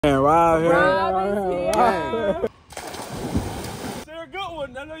Rob here. They're a good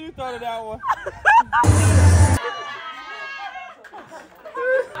one. I know you thought of that one.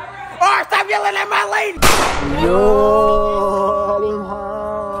 Oh, stop yelling at my lady! What's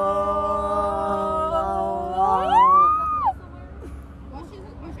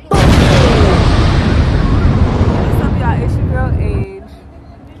up, y'all? It's your girl, Age.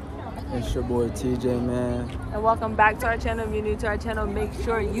 It's your boy, TJ, man. And welcome back to our channel. If you're new to our channel, make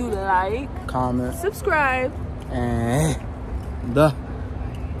sure you like, comment, subscribe, and the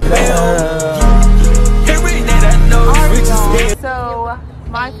So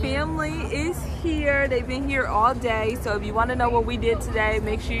my family is here. They've been here all day. So if you want to know what we did today,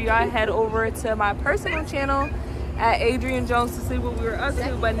 make sure you guys head over to my personal channel at Addrienne Jones to see what we were up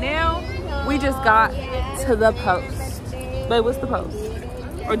to. But now we just got to the post. Wait, what's the post?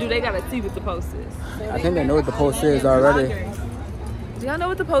 Or do they gotta see what the post is? I think they know what the post is already. Do y'all know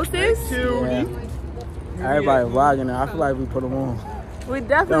what the post is? Yeah. Everybody vlogging it. I feel like we put them on. We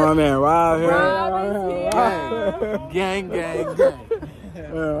definitely. My man Rob here. Gang.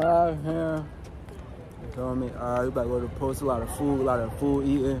 Rob here. You feel me? We about to go to the post. A lot of food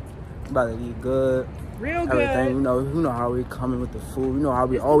eating. We about to eat good. Real good. Everything. You know how we coming with the food. You know how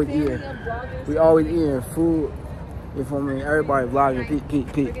we always eating. We always eating food. You feel me? Everybody vlogging. Peek.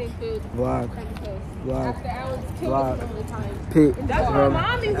 Vlog. Peek.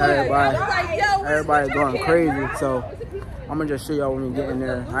 Everybody going crazy. So I'm gonna just show y'all when we get in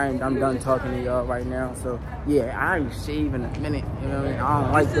there. I'm done talking to y'all right now. So yeah, I ain't shave in a minute. You know what I mean? I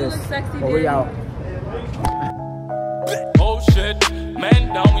don't like this. But we out. Oh shit,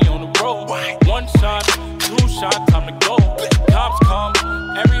 man down, we on the road. One shot, two shot, time to go. Cops come,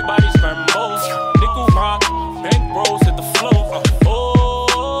 everybody's sparing moles. Nickel rock, bank bros hit the flow.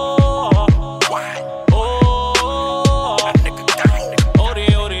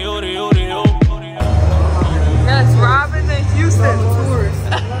 Yes, Robin and Houston tourists.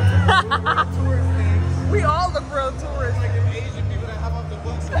 We all look real tourists. Like them Asian people that hop off the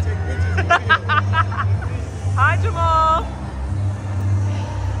bus and take pictures. Hi, Jamal.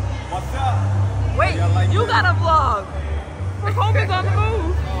 What's up? Wait, you got a vlog. Her home is on the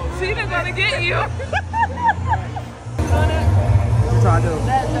move. She's gonna get you. What you trying to do?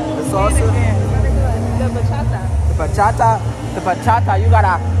 The salsa? The bachata. The bachata, you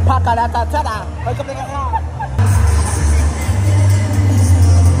gotta paca la tatada.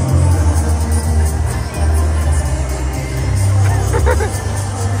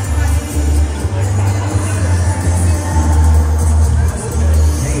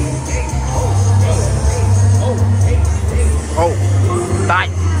 Oh, die.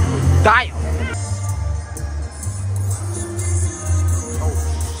 Oh,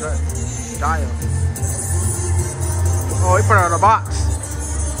 shit. Die. Oh, he put it on a box.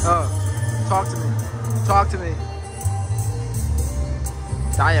 Talk to me.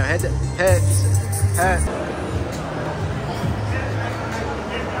 Damn, head.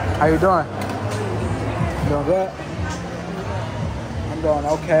 How you doing? Doing good? I'm doing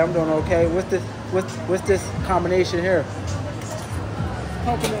okay. What's this combination here?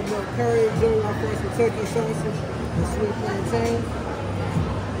 Coconut milk curry, July first with turkey sausage, and sweet plantain.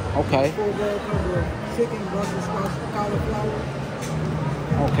 Okay. Full bowl cover of chicken, Brussels sprouts, cauliflower.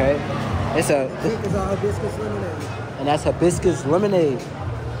 Okay. This is our hibiscus lemonade. And that's hibiscus lemonade.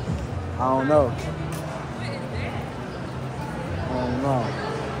 I don't know.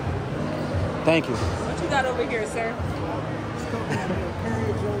 Thank you. What you got over here, sir? Coconut milk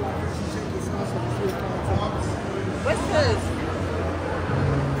curry, July first with turkey sausage, and sweet plantain. What's this?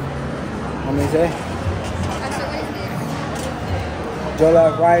 Let me say.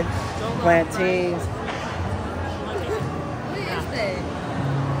 Jollof rice, plantains.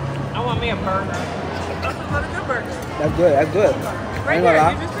 I want me a burger. That's a good burger. That's good. Right Ain't gonna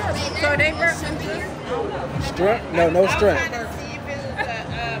lie. here. So they burger. Shrimp? No shrimp.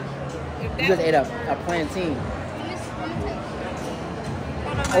 You just ate a plantain.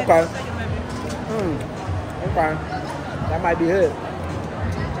 Okay. Okay. That might be good. I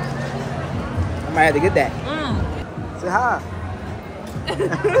might have to get that. Say hi. So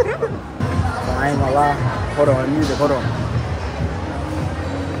I ain't gonna lie. Hold on, music, hold on.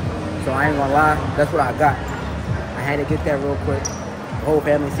 So I ain't gonna lie, that's what I got. I had to get that real quick. The whole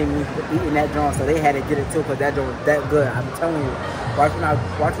family seen me eating that joint, so they had to get it too, because that joint was that good. I'm telling you. Watch when I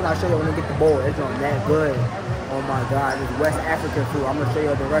show you when I get the bowl. That joint that good. Oh my God, it's West African food. I'm gonna show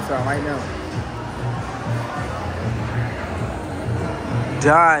you the restaurant right now.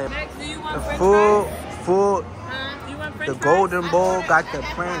 Dime. The food. The golden bowl got the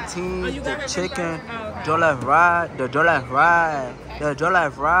plantain, the chicken, jollof rice, The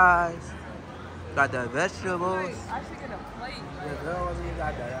jollof rice. Got the vegetables. Wait, I should get a plate. The girls, you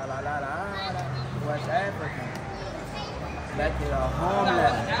got the West African. Back to the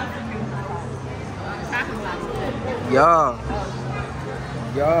homeland.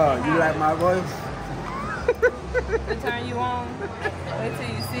 Yo, you like my voice? To turn you on. Wait till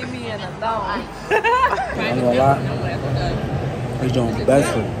you see me in a thong. I ain't gonna lie. He's doing the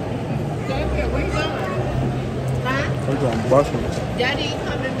best for me. He's doing the best for me. Daddy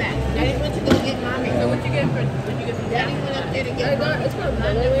coming back. Daddy went to go get mommy. So what you get for Daddy went up there to get mommy. It's called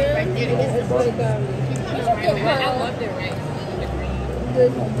right there to get his foot. I love it, right? Yeah,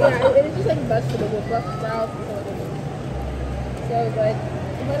 it's just like vegetable with Brussels sprouts. So it's like,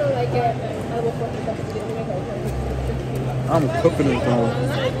 if I don't like it, I will force myself to get it. I'm cooking it though.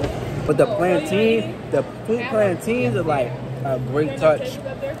 But the plantains are like a great touch.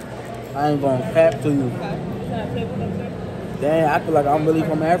 I ain't gonna cap to you. Dang, I feel like I'm really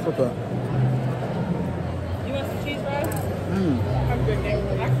from Africa. You want some cheese fries?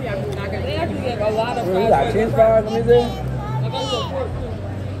 Actually, They actually have a lot of You fries. got cheese fries, let me see. I got some pork too.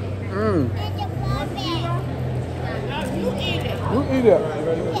 you eat it. You eat it.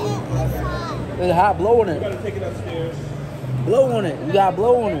 There's hot blow on it. Gotta take it upstairs. Blow on it. You gotta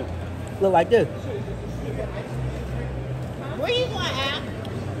blow on it. Look like this. Where you going, Al?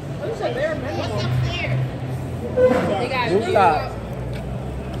 What's upstairs? What's upstairs? They got You stop.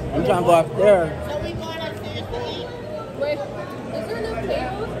 I'm trying to go upstairs. So we going upstairs to eat? Wait, is there enough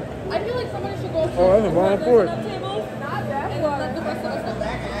tables? I feel like somebody should go. Oh, that's a wrong porch. Tables? Not that one. And let the rest of us go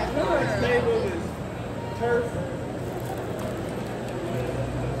back. Table is turf.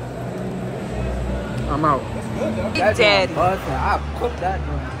 I'm out. That's Daddy. I cooked that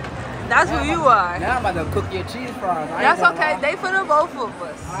joint. That's who you are. Now I'm about to cook your cheese fries. I ain't That's gonna okay. lie. They for the both of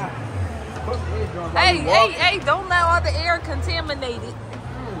us. Cook these joints Hey, while you hey, walking. hey! Don't let all the air contaminate it.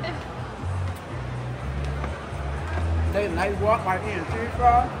 Take a nice walk right in. Cheese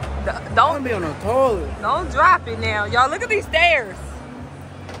fries. I'm Don't gonna be on the toilet. Don't drop it now. Y'all look at these stairs.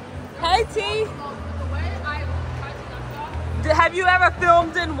 Hey T. Have you ever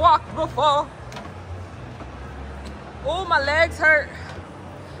filmed and walked before? Oh, my legs hurt.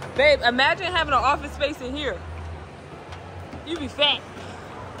 Babe, imagine having an office space in here. You be fat.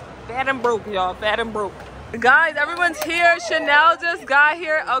 Fat and broke, y'all. Fat and broke. Guys, everyone's here. Chanel just got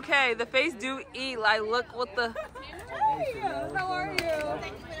here. Okay, the face do eat. Like, look what the... How are you?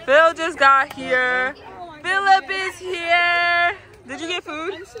 Phil just got here. Philip is here. Did you get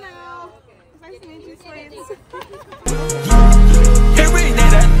food? Chanel. Nice to meet you, sweets. Everything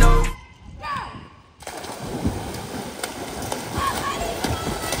I know.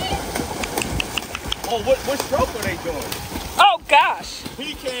 Oh, what stroke are they doing? Oh, gosh.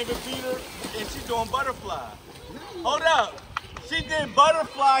 He came and beat her, and she's doing butterfly. Hold up. She did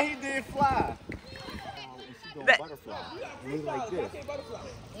butterfly, he did fly. She's doing butterfly. And he's like this.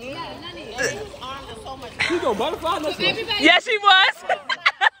 Yeah, she was.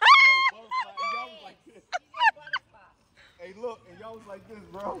 Hey, look, and y'all was like this,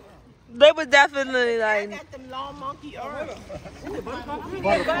 bro. They was definitely like... Got them long monkey arms.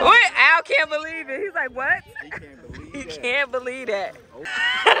 Wait, Al can't believe it. He's like, what? He can't believe He that. can't believe that.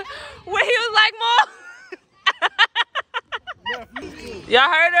 When he was like, Mom. Y'all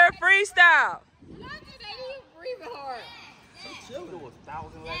heard her freestyle.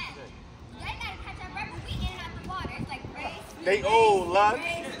 They old, love.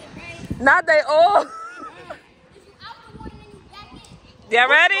 Not they all. Y'all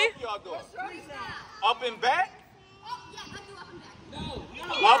ready? Y'all doing? Up and back?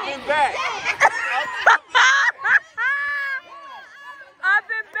 Up and back. Up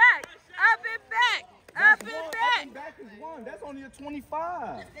and back. Up and back. Up and Up back. and back is one. That's only a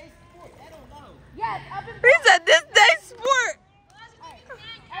 25. He said this day sport.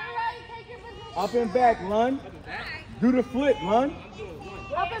 Up and back, Lun. Do the flip, Lun.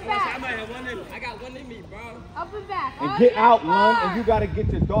 Up and back. I got one in me, bro. Up and back. And get out, Lun. And you gotta get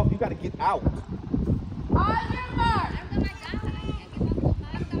your dog. You gotta get out. On your mark.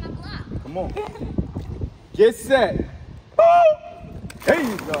 Come on. Get set. Woo! There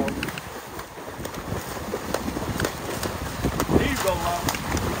you go. There you go, Lun.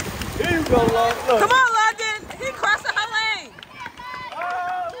 There you go, Lun. Look. Come on, London. He crossing her lane.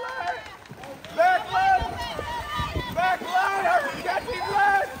 Back line! Back line! Hurry, catch his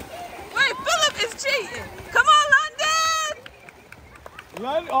line! Wait, Philip is cheating. Come on, London.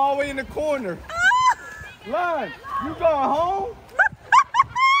 Lun all the way in the corner. Lun, you going home?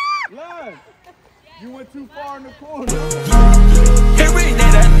 Lun, you went too far in the corner. Everything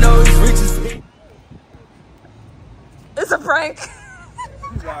that I know is riches. It's a prank.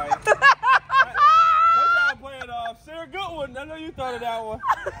 lying. Don't try to play it off. Sarah, good one. I know you thought of that one.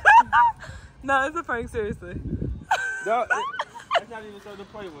 No, it's a prank, seriously. No, that's not even something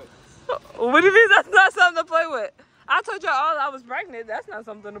to play with. What do you mean that's not something to play with? I told y'all all I was pregnant. That's not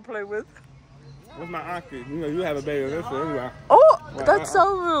something to play with. What's my auntie? You know you have a baby on this one anyway. Oh, that's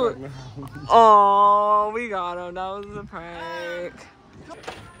so rude. Oh, we got him. That was a prank.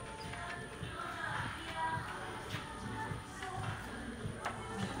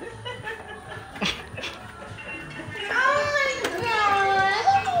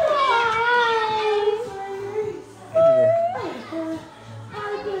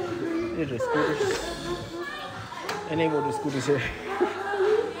 These are scooters. And they will do scooters here.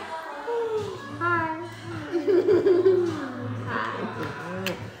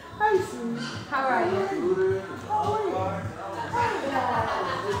 How are you?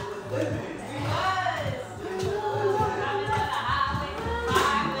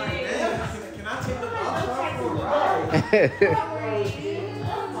 Can I take the box?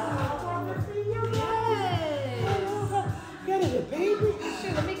 Get it, baby.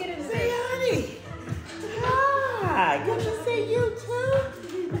 Sure, let me get it. Say, honey. Hi, good to see you too.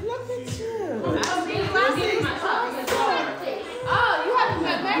 Look at you. Oh, you haven't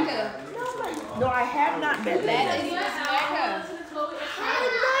met Becca. No, I have not met That Becca. is Becca. Hi,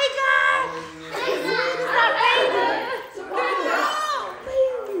 Becca.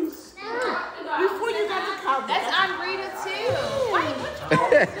 Before you got the cover. That's Aunt Rita too. Wait,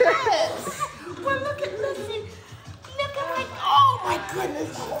 yes. Well, look at Missy. Look at like, oh my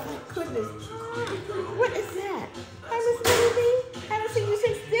goodness. Oh my goodness. What is that? Hi, Miss Baby. Haven't seen you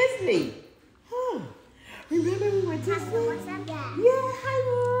since Disney. Huh. Remember we went to Disney? Yeah, hi,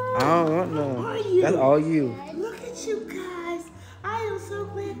 Mom. I don't want no. How are you? That's all you. Look at you guys. I am so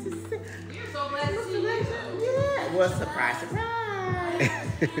glad to see. You're so glad to see you. Yeah. Well, surprise, surprise.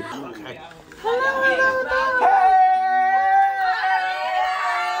 Okay. Hello.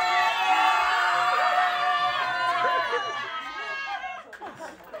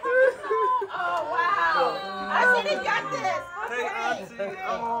 Oh, wow. I should have got this. Hey, Auntie.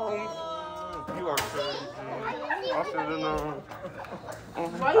 Oh, you are crazy. I should have known. I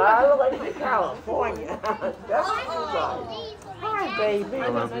look like in California. That's what you like. Hi, baby. I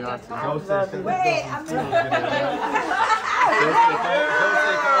love you, Auntie. Wait, I'm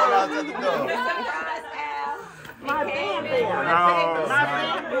my baby. My baby.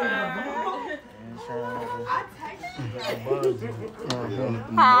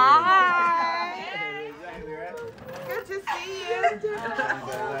 Hi. Good to see you. Good.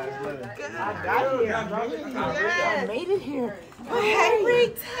 I got here. I made it here. Hey,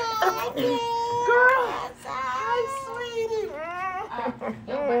 Rita. Girl. Hi, sweetie.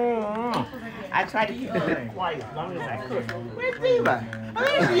 I tried to keep it quiet as long as I could. Where's Diva? Oh,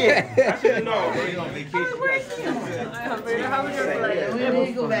 there she is. I should have known. We're on vacation. Where's Diva? How was your flight? Let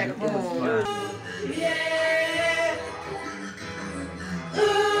me go back home.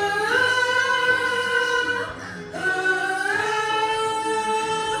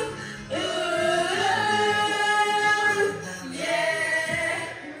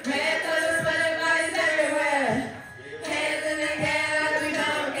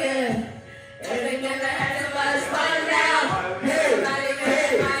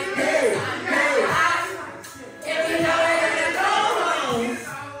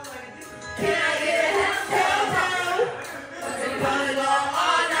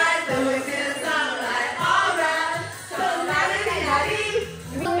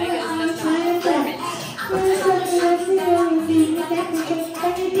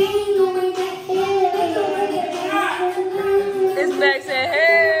 It's back saying, hey.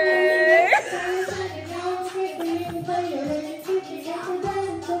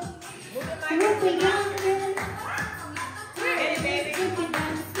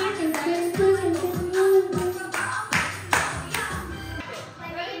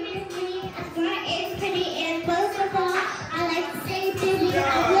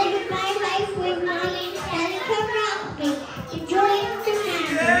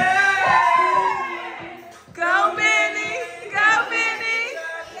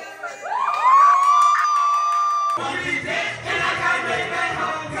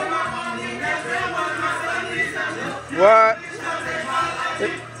 What?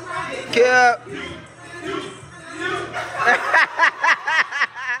 Kip.